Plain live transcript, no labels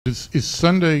Is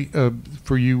Sunday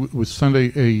for you? Was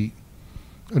Sunday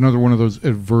another one of those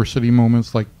adversity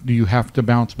moments? Like, do you have to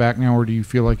bounce back now, or do you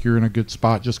feel like you're in a good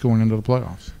spot just going into the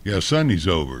playoffs? Yeah, Sunday's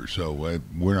over, so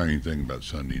we're not even thinking about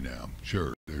Sunday now.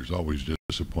 Sure, there's always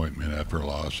disappointment after a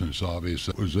loss, and it's obvious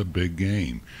it was a big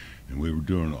game, and we were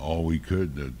doing all we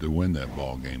could to win that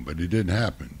ball game, but it didn't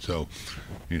happen. So,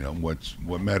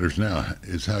 what matters now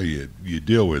is how you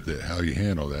deal with it, how you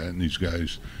handle that, and these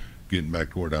guys, getting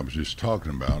back to what I was just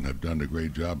talking about, have done a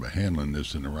great job of handling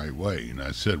this in the right way. And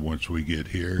I said once we get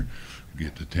here,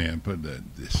 get to Tampa,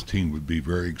 that this team would be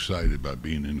very excited about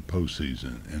being in the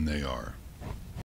postseason, and they are.